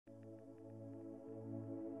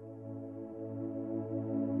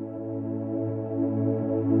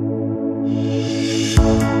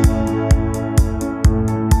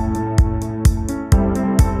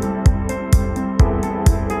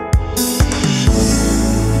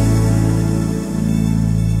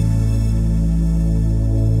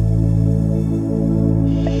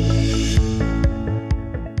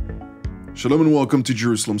Shalom and welcome to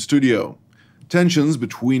Jerusalem Studio. Tensions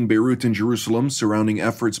between Beirut and Jerusalem surrounding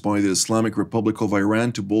efforts by the Islamic Republic of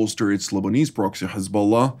Iran to bolster its Lebanese-proxy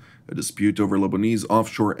Hezbollah, a dispute over Lebanese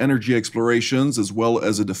offshore energy explorations, as well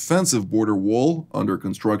as a defensive border wall under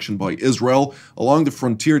construction by Israel along the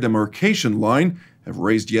frontier demarcation line, have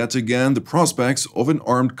raised yet again the prospects of an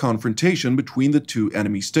armed confrontation between the two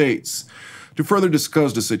enemy states. To further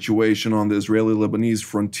discuss the situation on the Israeli-Lebanese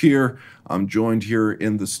frontier, I'm joined here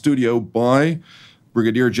in the studio by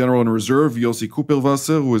Brigadier General in Reserve Yossi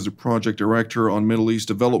Kuperwasser, who is the Project Director on Middle East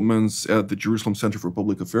Developments at the Jerusalem Center for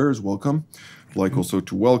Public Affairs. Welcome. I'd like also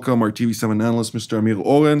to welcome our TV7 analyst, Mr. Amir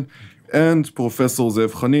Oren, and Professor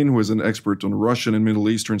Ze'ev Hanin, who is an expert on Russian and Middle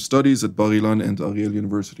Eastern studies at Ilan and Ariel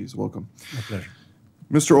universities. Welcome. My pleasure.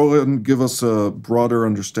 Mr. Oren, give us a broader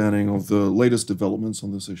understanding of the latest developments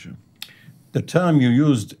on this issue. The term you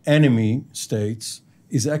used, enemy states,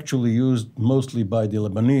 is actually used mostly by the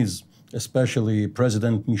Lebanese, especially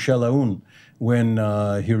President Michel Aoun, when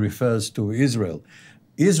he refers to Israel.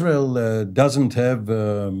 Israel doesn't have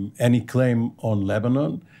any claim on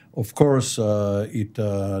Lebanon. Of course, it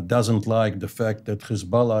doesn't like the fact that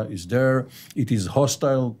Hezbollah is there. It is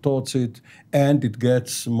hostile towards it, and it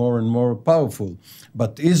gets more and more powerful.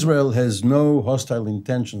 But Israel has no hostile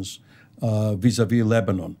intentions vis-à-vis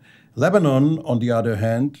Lebanon. Lebanon, on the other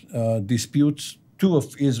hand, disputes two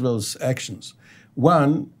of Israel's actions.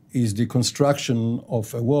 One is the construction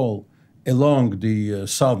of a wall along the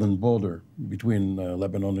southern border between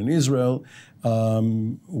Lebanon and Israel,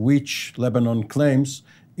 which Lebanon claims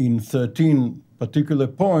in 13 particular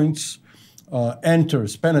points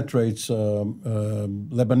penetrates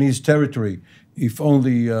Lebanese territory, if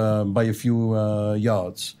only by a few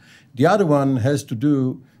yards. The other one has to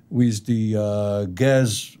do with the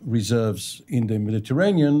gas reserves in the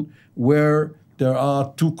Mediterranean, where there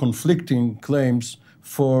are two conflicting claims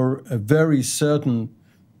for a very certain,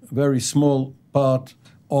 very small part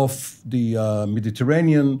of the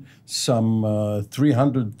Mediterranean, some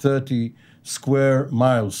 330 square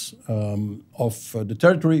miles of the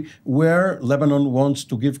territory, where Lebanon wants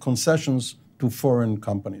to give concessions to foreign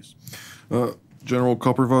companies. General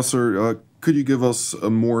Kuperwasser, could you give us a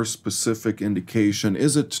more specific indication?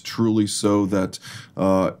 Is it truly so that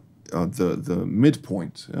the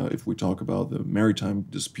midpoint, if we talk about the maritime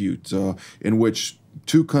dispute, in which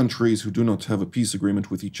two countries who do not have a peace agreement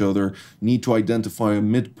with each other need to identify a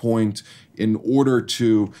midpoint in order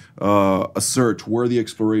to assert where the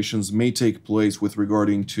explorations may take place with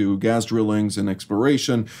regarding to gas drillings and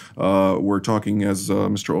exploration? We're talking, as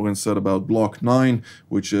Mr. Oren said, about Block 9,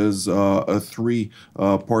 which is a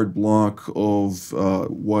three-part block of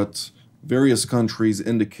what various countries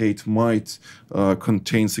indicate might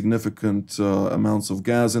contain significant amounts of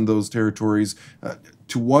gas in those territories.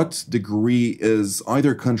 To what degree is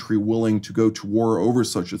either country willing to go to war over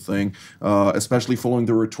such a thing, especially following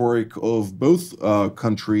the rhetoric of both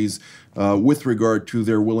countries with regard to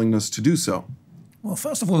their willingness to do so? Well,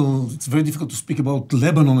 first of all, it's very difficult to speak about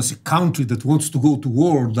Lebanon as a country that wants to go to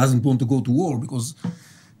war, doesn't want to go to war, because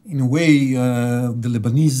in a way, the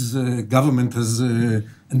Lebanese government has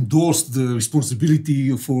endorsed the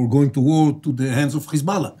responsibility for going to war to the hands of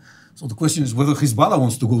Hezbollah. So the question is whether Hezbollah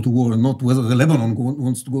wants to go to war and not whether Lebanon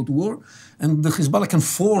wants to go to war. And the Hezbollah can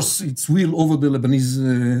force its will over the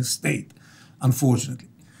Lebanese state, unfortunately.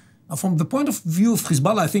 Now, from the point of view of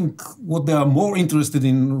Hezbollah, I think what they are more interested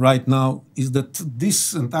in right now is that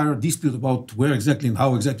this entire dispute about where exactly and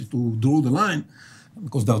how exactly to draw the line,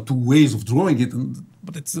 because there are two ways of drawing it,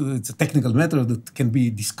 but it's a technical matter that can be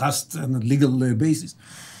discussed on a legal basis.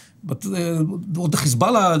 But what the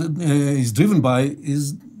Hezbollah is driven by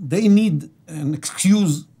is they need an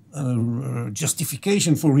excuse,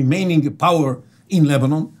 justification for remaining a power in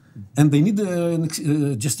Lebanon, and they need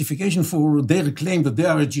a justification for their claim that they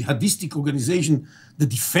are a jihadistic organization that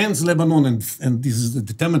defends Lebanon and is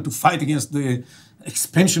determined to fight against the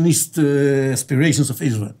expansionist aspirations of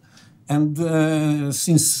Israel. And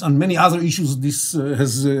since on many other issues this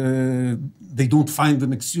they don't find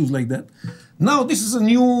an excuse like that. Now this is a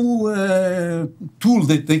new tool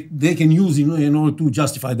that they can use in order to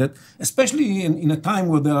justify that, especially in a time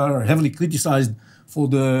where they are heavily criticized for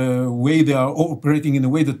the way they are operating in a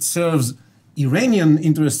way that serves Iranian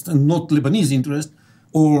interest and not Lebanese interest,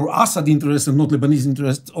 or Assad interest and not Lebanese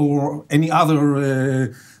interest, or any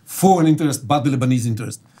other foreign interest but the Lebanese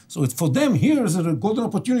interest. So for them, here is a golden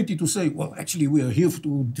opportunity to say, well, actually, we are here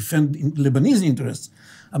to defend Lebanese interests.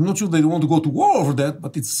 I'm not sure they want to go to war over that,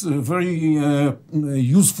 but it's a very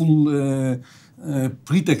useful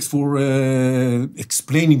pretext for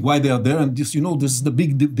explaining why they are there. And this, this is the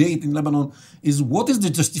big debate in Lebanon, is what is the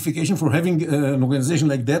justification for having an organization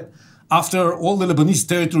like that after all the Lebanese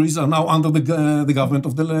territories are now under the government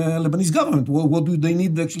of the Lebanese government? What do they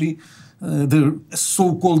need actually their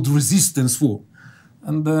so-called resistance for?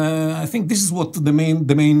 And I think this is what the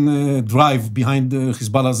main drive behind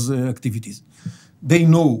Hezbollah's activities. They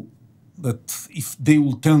know that if they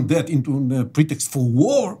will turn that into a pretext for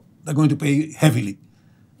war, they're going to pay heavily.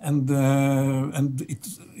 And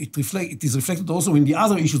it is reflected also in the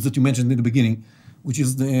other issues that you mentioned in the beginning, which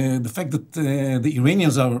is the fact that the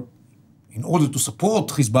Iranians are, in order to support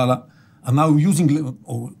Hezbollah, are now using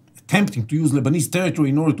or attempting to use Lebanese territory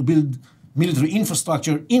in order to build military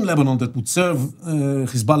infrastructure in Lebanon that would serve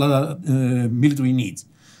Hezbollah military needs.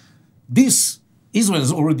 This, Israel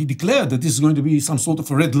has already declared that this is going to be some sort of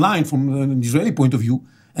a red line from an Israeli point of view.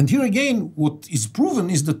 And here again, what is proven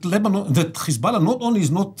is that Hezbollah not only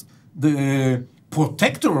is not the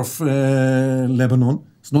protector of Lebanon,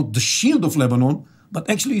 it's not the shield of Lebanon, but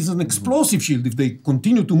actually is an explosive shield. If they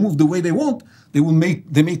continue to move the way they want, they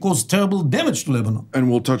may cause terrible damage to Lebanon. And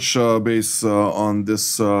we'll touch base on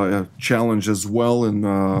this challenge as well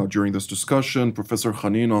during this discussion. Professor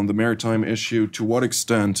Hanin, on the maritime issue, to what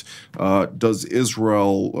extent does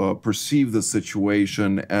Israel perceive the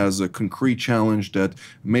situation as a concrete challenge that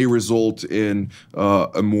may result in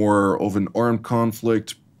a more of an armed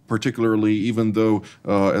conflict, particularly even though,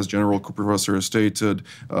 as General Kuperwasser has stated,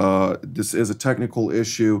 this is a technical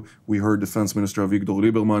issue? We heard Defense Minister Avigdor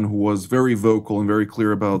Lieberman, who was very vocal and very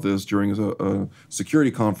clear about this during a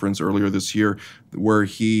security conference earlier this year, where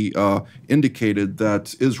he indicated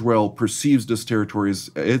that Israel perceives this territory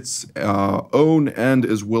as its own and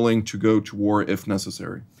is willing to go to war if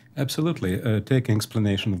necessary. Absolutely. Taking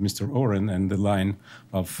explanation of Mr. Oren and the line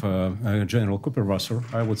of General Kuperwasser,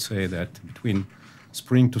 I would say that between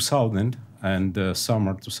spring 2000 and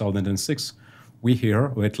summer 2006, we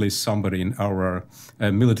here, or at least somebody in our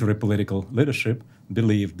military political leadership,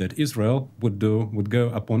 believed that Israel would go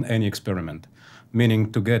upon any experiment, meaning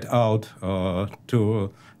to get out,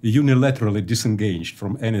 to unilaterally disengage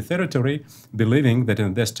from any territory, believing that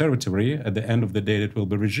in this territory, at the end of the day, it will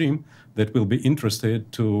be a regime that will be interested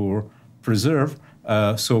to preserve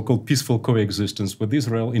so-called peaceful coexistence with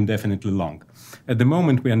Israel indefinitely long. At the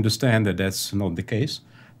moment, we understand that that's not the case.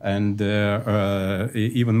 And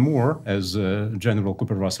even more, as General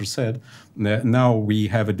Kuperwasser said, now we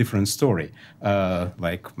have a different story.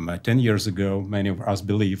 Like 10 years ago, many of us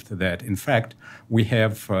believed that, in fact, we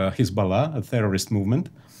have Hezbollah, a terrorist movement,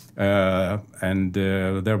 and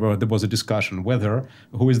there was a discussion whether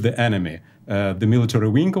who is the enemy, the military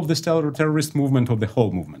wing of this terrorist movement or the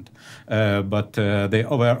whole movement. But they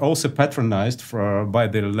were also patronized by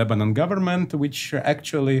the Lebanon government, which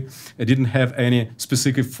actually didn't have any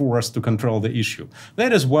specific force to control the issue.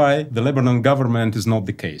 That is why the Lebanon government is not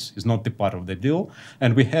the case, is not the part of the deal,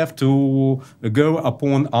 and we have to go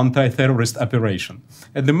upon anti-terrorist operation.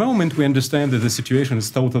 At the moment, we understand that the situation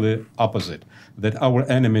is totally opposite, that our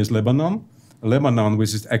enemy is Lebanon,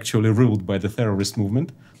 which is actually ruled by the terrorist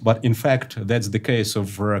movement. But in fact, that's the case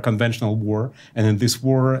of conventional war. And in this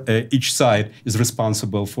war, each side is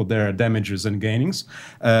responsible for their damages and gainings.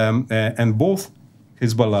 And both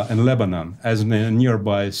Hezbollah and Lebanon, as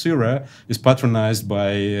nearby Syria, is patronized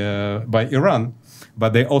by Iran.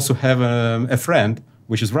 But they also have a friend,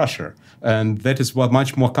 which is Russia. And that is a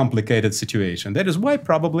much more complicated situation. That is why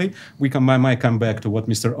probably might come back to what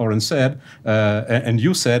Mr. Oren said. And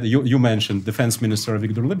you said, you mentioned Defense Minister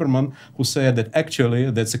Avigdor Lieberman, who said that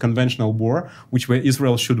actually that's a conventional war, where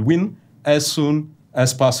Israel should win as soon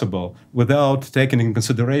as possible, without taking into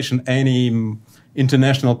consideration any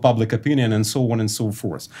international public opinion and so on and so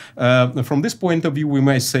forth. From this point of view, we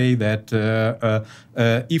may say that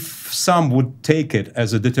if some would take it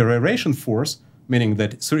as a deterioration force, meaning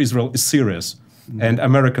that Israel is serious, and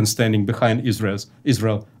Americans standing behind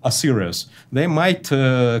Israel are serious, they might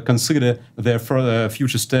consider their further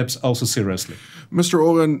future steps also seriously. Mr.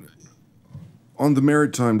 Oren, on the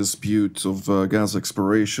maritime dispute of gas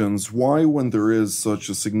explorations, why, when there is such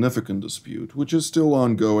a significant dispute, which is still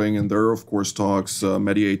ongoing, and there are, of course, talks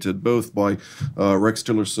mediated both by Rex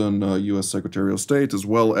Tillerson, U.S. Secretary of State, as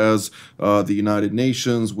well as the United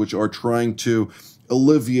Nations, which are trying to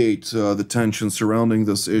alleviate the tension surrounding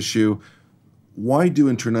this issue, why do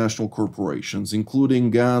international corporations, including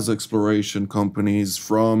gas exploration companies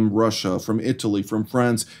from Russia, from Italy, from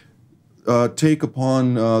France, take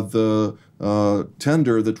upon the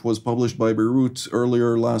tender that was published by Beirut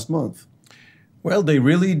earlier last month? Well, they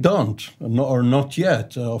really don't, or not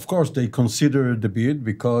yet. Of course, they consider the bid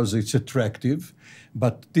because it's attractive,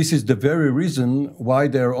 but this is the very reason why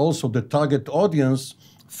they're also the target audience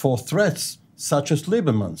for threats such as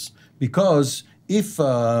Lieberman's, because if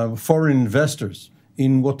foreign investors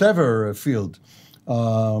in whatever field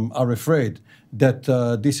are afraid that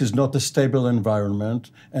this is not a stable environment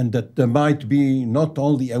and that there might be not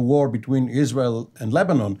only a war between Israel and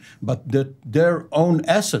Lebanon, but that their own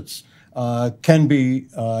assets can be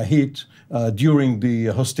hit during the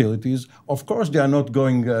hostilities. Of course, they are not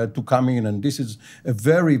going to come in, and this is a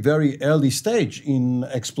very, very early stage in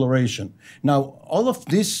exploration. Now, all of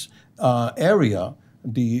this area,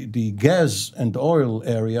 the gas and oil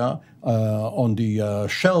area on the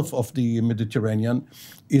shelf of the Mediterranean,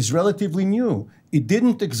 is relatively new. It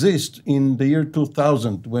didn't exist in the year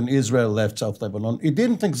 2000 when Israel left South Lebanon. It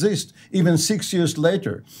didn't exist even 6 years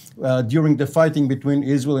later during the fighting between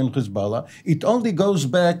Israel and Hezbollah. It only goes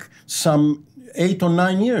back some 8 or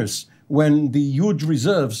 9 years when the huge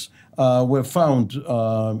reserves were found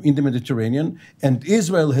in the Mediterranean, and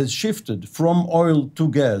Israel has shifted from oil to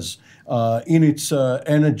gas in its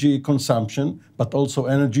energy consumption, but also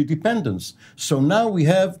energy dependence. So now we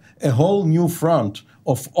have a whole new front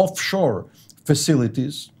of offshore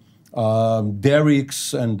facilities, derricks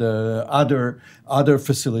and other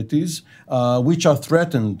facilities, which are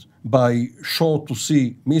threatened by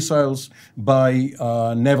shore-to-sea missiles, by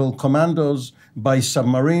naval commandos, by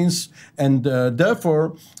submarines, and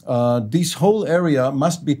therefore this whole area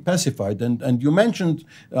must be pacified. And you mentioned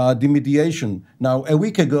the mediation. Now, a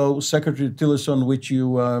week ago, Secretary Tillerson, which you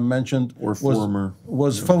mentioned, was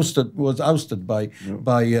ousted by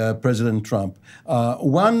President Trump.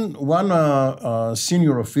 One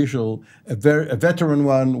senior official, a veteran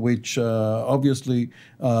one, which obviously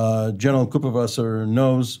General Kuperwasser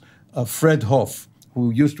knows, Fred Hoff,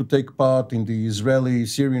 who used to take part in the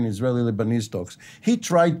Syrian Israeli-Lebanese talks. He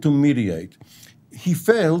tried to mediate. He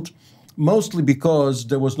failed mostly because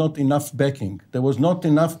there was not enough backing. There was not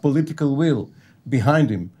enough political will behind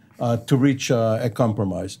him to reach a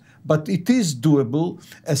compromise. But it is doable,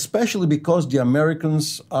 especially because the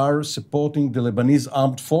Americans are supporting the Lebanese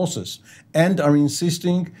armed forces and are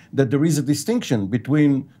insisting that there is a distinction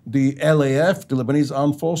between the LAF, the Lebanese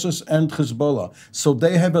armed forces, and Hezbollah. So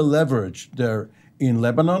they have a leverage there in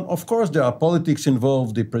Lebanon. Of course, there are politics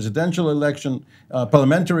involved, the presidential election,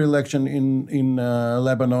 parliamentary election in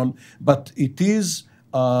Lebanon, but it is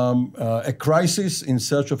a crisis in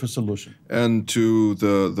search of a solution. And to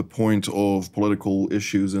the point of political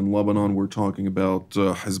issues in Lebanon, we're talking about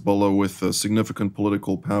Hezbollah with significant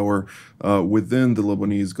political power within the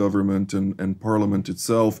Lebanese government and parliament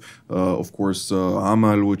itself. Of course,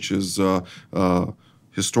 Amal, which is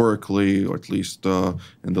historically, or at least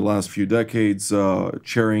in the last few decades,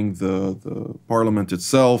 chairing the parliament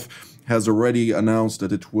itself, has already announced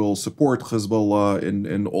that it will support Hezbollah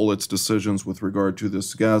in all its decisions with regard to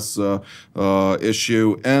this gas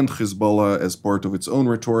issue. And Hezbollah, as part of its own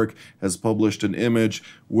rhetoric, has published an image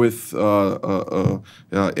with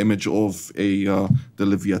image of the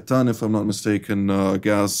Leviathan, if I'm not mistaken,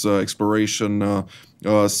 gas exploration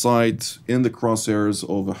site in the crosshairs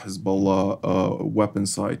of a Hezbollah weapon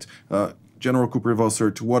site. General Kuperwasser,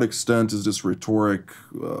 to what extent is this rhetoric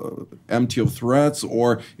empty of threats,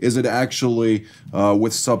 or is it actually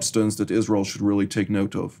with substance that Israel should really take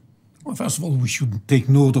note of? Well, first of all, we should take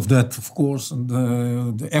note of that, of course, and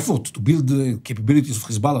the effort to build the capabilities of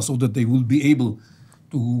Hezbollah so that they will be able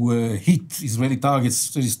to hit Israeli targets,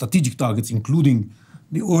 strategic targets, including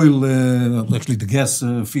the oil, actually the gas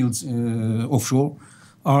fields offshore,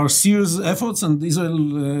 are serious efforts, and Israel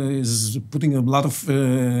is putting a lot of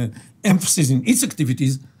emphasis in its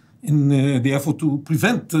activities in the effort to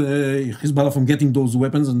prevent Hezbollah from getting those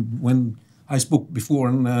weapons. And when I spoke before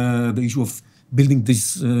on the issue of building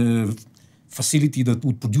this facility that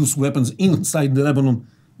would produce weapons inside Lebanon,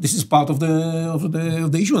 this is part of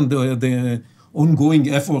the issue, and the ongoing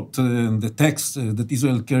effort, the text that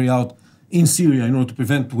Israel carry out in Syria in order to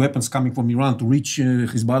prevent weapons coming from Iran to reach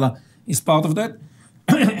Hezbollah is part of that.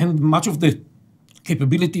 And much of the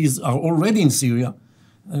capabilities are already in Syria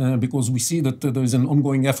because we see that there is an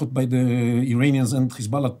ongoing effort by the Iranians and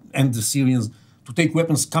Hezbollah and the Syrians to take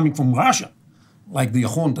weapons coming from Russia, like the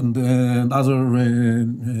Yahont and other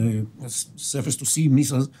surface-to-sea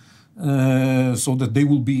missiles, so that they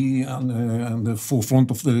will be on the forefront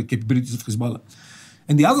of the capabilities of Hezbollah.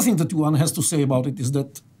 And the other thing that one has to say about it is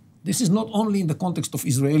that this is not only in the context of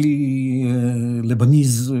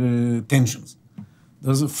Israeli-Lebanese tensions.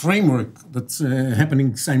 There's a framework that's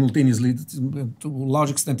happening simultaneously. To a large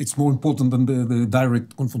extent, it's more important than the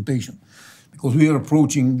direct confrontation, because we are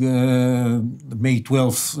approaching the May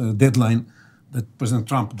 12th deadline that President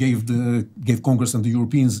Trump gave Congress and the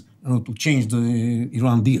Europeans to change the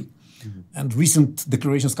Iran deal. Mm-hmm. And recent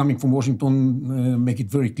declarations coming from Washington make it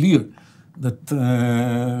very clear that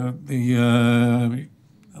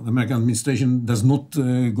The American administration does not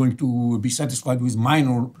going to be satisfied with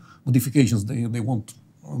minor modifications. They want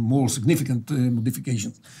more significant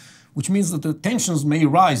modifications, which means that the tensions may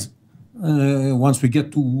rise once we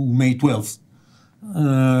get to May 12th.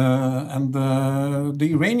 The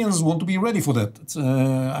Iranians want to be ready for that.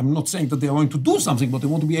 I'm not saying that they are going to do something, but they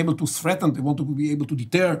want to be able to threaten, they want to be able to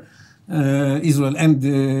deter Israel and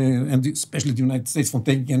especially the United States from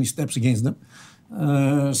taking any steps against them.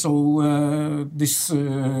 This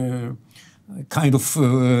kind of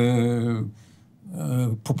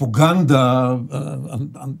propaganda,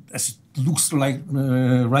 as it looks like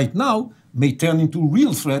right now, may turn into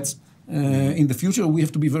real threats in the future. We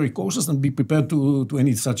have to be very cautious and be prepared to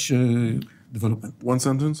any such development. One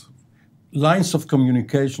sentence? Lines of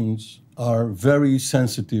communications are very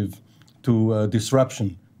sensitive to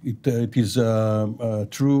disruption. It is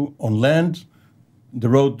true on land, the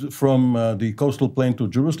road from the coastal plain to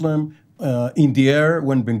Jerusalem, in the air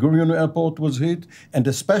when Ben Gurion Airport was hit, and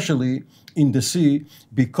especially in the sea,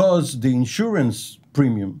 because the insurance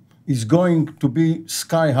premium is going to be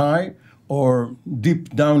sky high or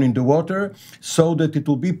deep down in the water, so that it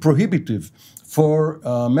will be prohibitive for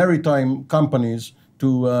maritime companies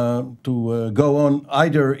to go on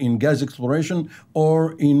either in gas exploration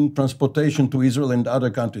or in transportation to Israel and other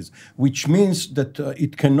countries, which means that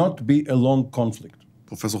it cannot be a long conflict.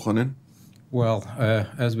 Professor Hanin? Well,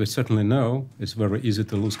 as we certainly know, it's very easy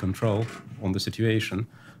to lose control on the situation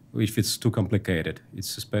if it's too complicated.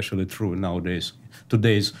 It's especially true nowadays,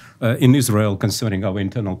 in Israel concerning our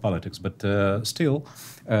internal politics. But still,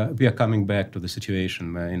 we are coming back to the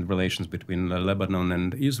situation in relations between Lebanon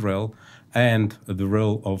and Israel, and the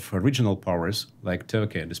role of regional powers like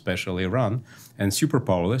Turkey and especially Iran, and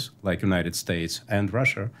superpowers like United States and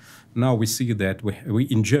Russia. Now we see that we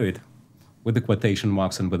enjoyed, with the quotation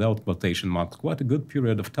marks and without quotation marks, quite a good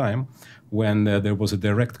period of time when there was a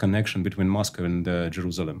direct connection between Moscow and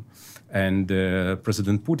Jerusalem. And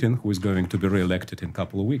President Putin, who is going to be re-elected in a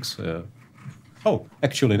couple of weeks,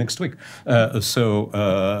 actually next week, was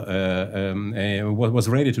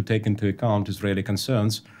ready to take into account Israeli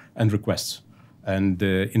concerns and requests. And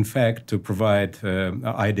in fact, to provide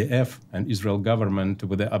IDF and Israel government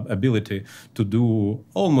with the ability to do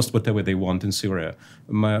almost whatever they want in Syria.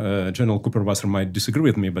 General Kuperwasser might disagree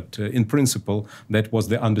with me, but in principle, that was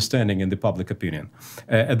the understanding in the public opinion.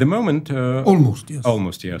 At the moment... almost, yes.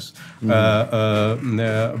 Almost, yes.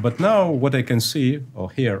 But now what I can see or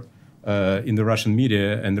hear in the Russian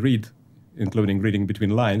media and read, including reading between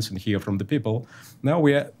lines and hear from the people, now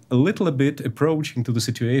we are a little bit approaching to the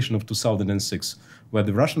situation of 2006, where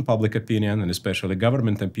the Russian public opinion, and especially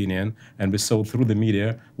government opinion, and we saw through the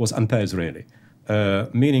media, was anti-Israeli.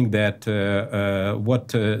 Meaning that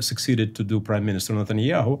what succeeded to do Prime Minister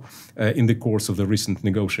Netanyahu in the course of the recent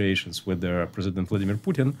negotiations with President Vladimir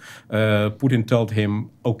Putin, Putin told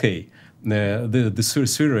him, okay, the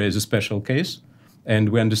Syria is a special case, and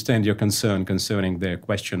we understand your concern concerning the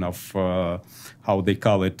question of how they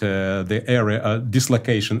call it, the area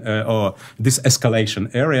dislocation or escalation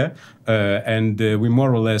area, and we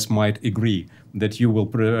more or less might agree that you will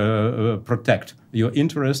protect your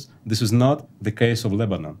interest. This is not the case of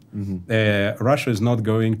Lebanon. Mm-hmm. Russia is not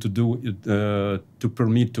going to do to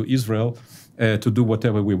permit to Israel to do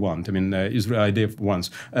whatever we want. I mean, Israel IDF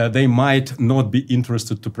wants. They might not be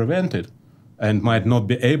interested to prevent it, and might not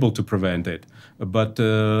be able to prevent it. But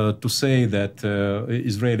to say that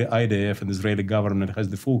Israeli IDF and Israeli government has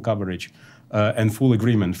the full coverage and full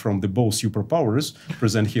agreement from the both superpowers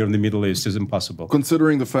present here in the Middle East is impossible.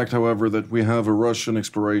 Considering the fact, however, that we have a Russian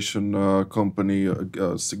exploration company,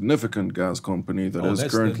 a significant gas company that is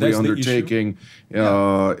currently undertaking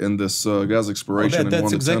in this gas exploration.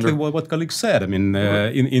 That's exactly what colleagues said. I mean,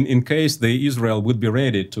 in case Israel would be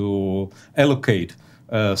ready to allocate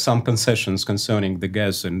some concessions concerning the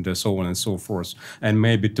gas and so on and so forth, and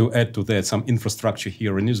maybe to add to that some infrastructure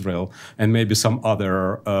here in Israel, and maybe some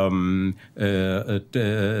other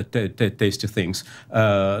tasty things.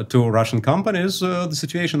 To Russian companies, the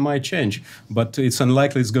situation might change, but it's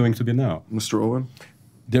unlikely it's going to be now. Mr. Oren?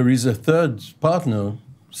 There is a third partner,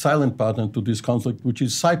 silent partner to this conflict, which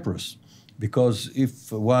is Cyprus. Because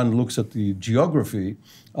if one looks at the geography,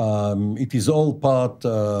 it is all part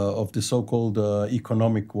of the so-called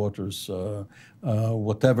economic waters,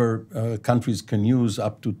 whatever countries can use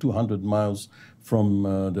up to 200 miles from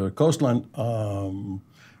their coastline,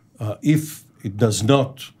 if it does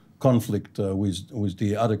not conflict with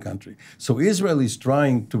the other country. So Israel is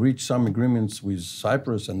trying to reach some agreements with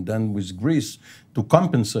Cyprus and then with Greece to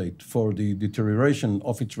compensate for the deterioration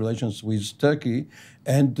of its relations with Turkey,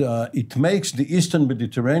 and it makes the Eastern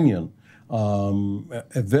Mediterranean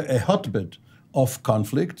a hotbed of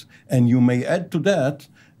conflict. And you may add to that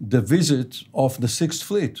the visit of the Sixth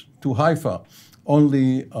Fleet to Haifa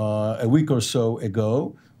only a week or so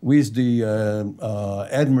ago, with the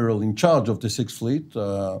admiral in charge of the Sixth Fleet,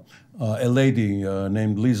 a lady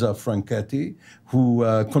named Lisa Franchetti, who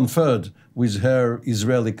conferred with her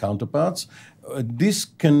Israeli counterparts. This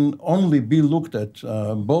can only be looked at,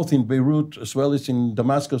 both in Beirut as well as in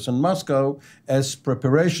Damascus and Moscow, as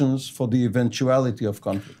preparations for the eventuality of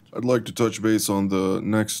conflict. I'd like to touch base on the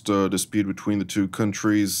next dispute between the two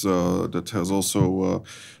countries that has also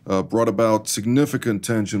brought about significant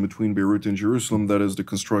tension between Beirut and Jerusalem. That is the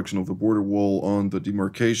construction of the border wall on the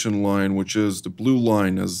demarcation line, which is the blue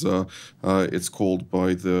line, as it's called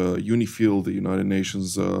by the UNIFIL, the United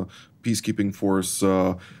Nations peacekeeping force,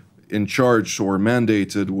 in charge or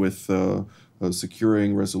mandated with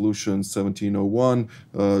securing Resolution 1701.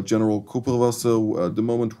 General Kuperwasser, at the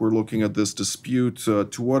moment we're looking at this dispute,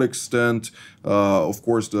 to what extent, of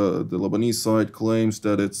course, the Lebanese side claims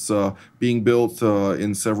that it's being built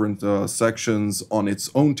in several sections on its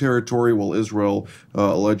own territory, while Israel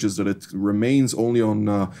alleges that it remains only on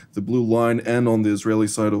the blue line and on the Israeli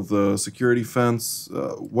side of the security fence.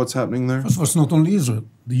 What's happening there? First of all, it's not only Israel.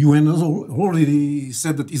 The UN has already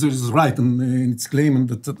said that Israel is right in its claim, and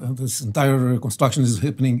that this entire construction is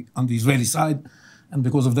happening on the Israeli side. And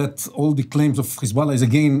because of that, all the claims of Hezbollah is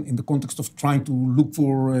again in the context of trying to look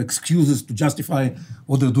for excuses to justify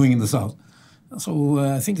what they're doing in the south. So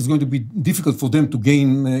I think it's going to be difficult for them to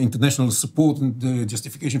gain international support and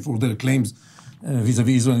justification for their claims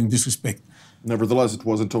vis-a-vis Israel in this respect. Nevertheless, it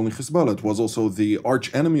wasn't only Hezbollah, it was also the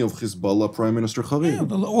arch enemy of Hezbollah, Prime Minister Hanin.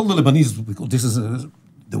 Yeah, all the Lebanese, because this is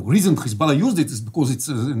the reason Hezbollah used it is because it's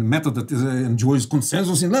a method that enjoys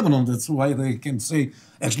consensus in Lebanon. That's why they can say,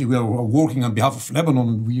 actually, we are working on behalf of Lebanon,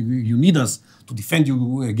 and you need us to defend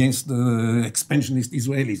you against the expansionist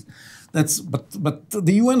Israelis. But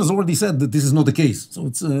the UN has already said that this is not the case, so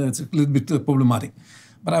it's a little bit problematic.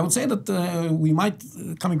 But I would say that we might,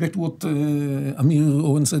 coming back to what Amir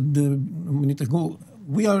Oren said a minute ago,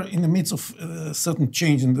 we are in the midst of a certain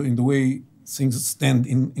change in the way things stand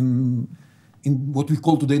in what we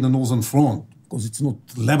call today the Northern Front, because it's not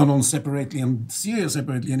Lebanon separately and Syria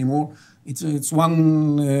separately anymore. It's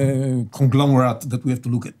one conglomerate that we have to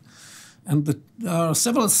look at. And there are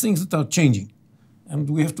several things that are changing, and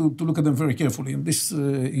we have to look at them very carefully. And this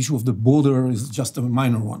issue of the border is just a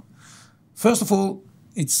minor one. First of all,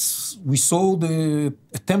 we saw the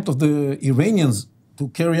attempt of the Iranians to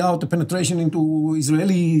carry out a penetration into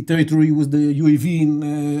Israeli territory with the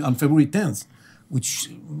UAV on February 10th, which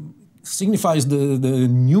signifies the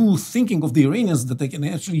new thinking of the Iranians that they can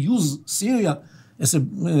actually use Syria as a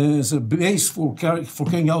base for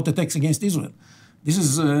carrying out attacks against Israel. This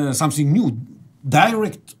is something new,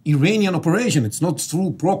 direct Iranian operation. It's not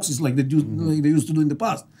through proxies like they used to do in the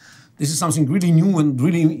past. This is something really new and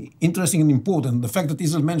really interesting and important. The fact that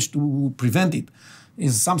Israel managed to prevent it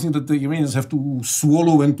is something that the Iranians have to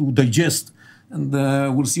swallow and to digest, and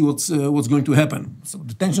we'll see what's going to happen. So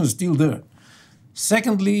the tension is still there.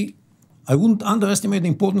 Secondly, I wouldn't underestimate the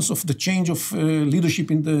importance of the change of leadership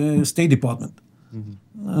in the State Department.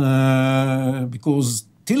 Because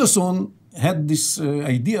Tillerson had this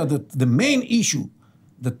idea that the main issue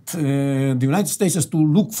that the United States has to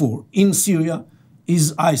look for in Syria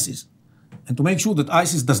is ISIS, and to make sure that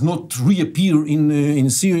ISIS does not reappear in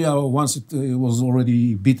Syria once it was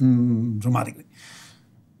already beaten dramatically.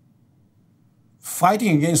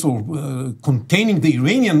 Fighting against or containing the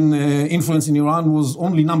Iranian influence in Iran was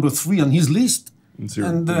only number 3 on his list,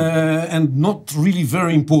 and not really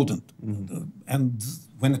very important. And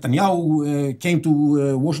when Netanyahu came to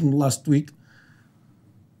Washington last week,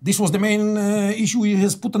 this was the main issue he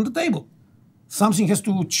has put on the table. Something has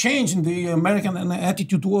to change in the American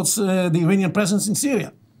attitude towards the Iranian presence in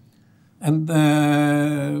Syria. And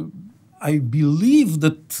I believe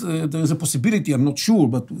that there is a possibility, I'm not sure,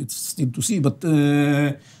 but it's still to see, but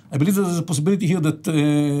I believe there is a possibility here that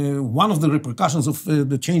one of the repercussions of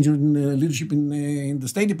the change in leadership in the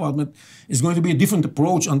State Department is going to be a different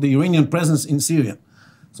approach on the Iranian presence in Syria.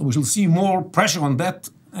 So we shall see more pressure on that,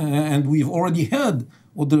 and we've already heard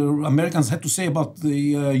what the Americans had to say about the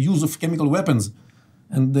use of chemical weapons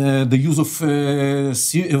and the use of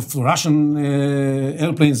Russian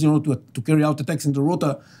airplanes, to carry out attacks in the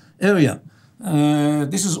Rota area.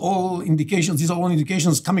 This is all indications. These are all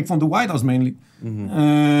indications coming from the White House mainly,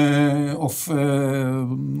 of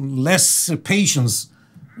less patience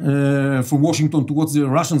from Washington to what the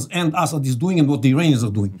Russians and Assad is doing and what the Iranians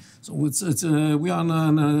are doing. So we are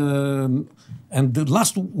and the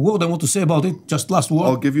last word I want to say about it, just last word.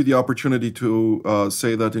 I'll give you the opportunity to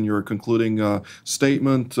say that in your concluding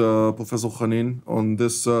statement, Professor Hanin, on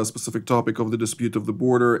this specific topic of the dispute of the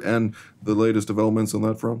border and the latest developments on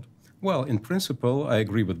that front. Well, in principle, I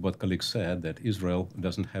agree with what colleague said, that Israel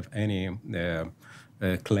doesn't have any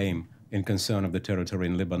claim in concern of the territory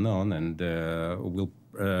in Lebanon, and will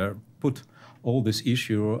put all this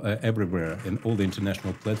issue everywhere in all the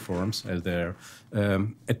international platforms as their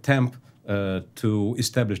attempt to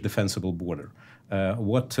establish defensible border.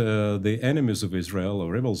 What the enemies of Israel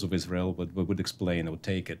or rebels of Israel would explain or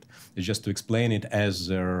take it is just to explain it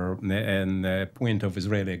as a point of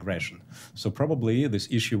Israeli aggression. So probably this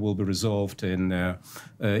issue will be resolved in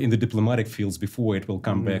the diplomatic fields before it will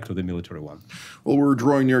come back to the military one. Well, we're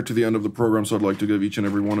drawing near to the end of the program, so I'd like to give each and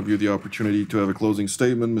every one of you the opportunity to have a closing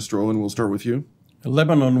statement. Mr. Oren, we'll start with you.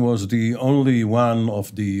 Lebanon was the only one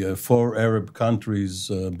of the four Arab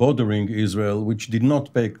countries bordering Israel which did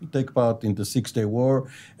not take part in the Six-Day War,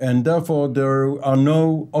 and therefore there are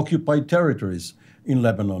no occupied territories in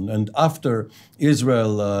Lebanon. And after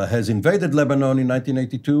Israel has invaded Lebanon in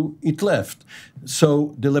 1982, it left.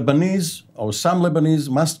 So the Lebanese, or some Lebanese,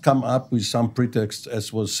 must come up with some pretext,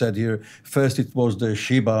 as was said here. First, it was the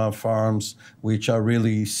Sheba farms, which are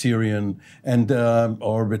really Syrian, and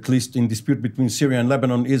or at least in dispute between Syria and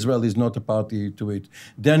Lebanon, Israel is not a party to it.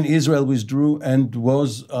 Then Israel withdrew and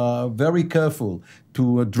was very careful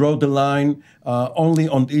to draw the line only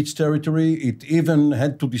on each territory. It even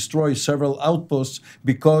had to destroy several outposts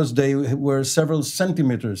because they were several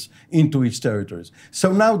centimeters into each territories.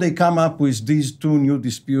 So now they come up with these two new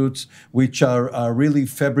disputes, which are really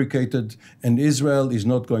fabricated, and Israel is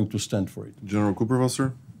not going to stand for it. General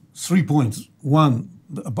Kuperwasser? 3 points. One,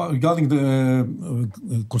 regarding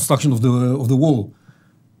the construction of the wall.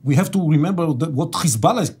 We have to remember that what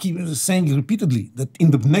Hezbollah is saying repeatedly, that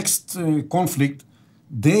in the next conflict,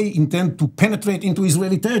 they intend to penetrate into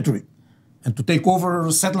Israeli territory and to take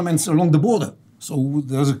over settlements along the border. So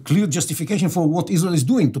there's a clear justification for what Israel is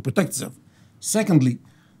doing to protect itself. Secondly,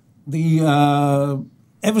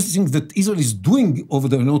 everything that Israel is doing over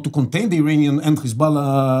there in order to contain the Iranian and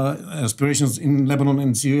Hezbollah aspirations in Lebanon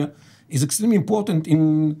and Syria is extremely important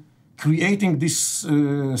in creating these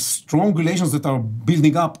strong relations that are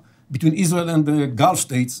building up between Israel and the Gulf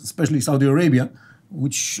states, especially Saudi Arabia,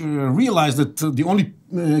 which realize that the only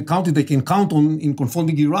country they can count on in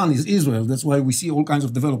confronting Iran is Israel. That's why we see all kinds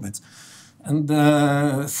of developments. And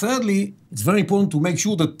thirdly, it's very important to make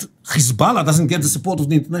sure that Hezbollah doesn't get the support of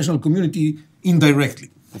the international community indirectly.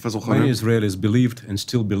 Professor Many Israelis believed and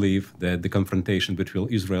still believe that the confrontation between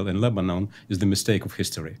Israel and Lebanon is the mistake of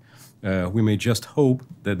history. We may just hope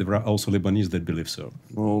that there are also Lebanese that believe so.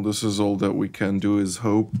 Well, this is all that we can do is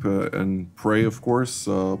hope and pray, of course.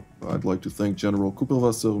 I'd like to thank General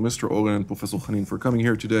Kuperwasser, Mr. Oren, and Professor Hanin for coming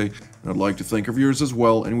here today. And I'd like to thank our viewers as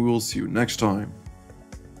well, and we will see you next time.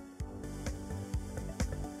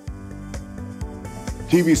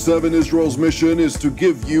 TV7 Israel's mission is to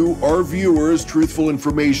give you, our viewers, truthful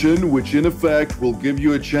information, which in effect will give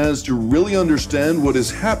you a chance to really understand what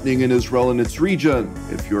is happening in Israel and its region.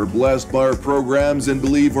 If you're blessed by our programs and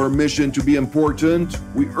believe our mission to be important,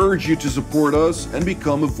 we urge you to support us and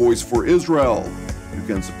become a voice for Israel. You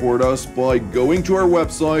can support us by going to our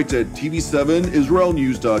website at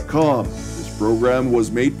tv7israelnews.com. This program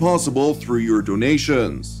was made possible through your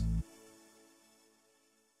donations.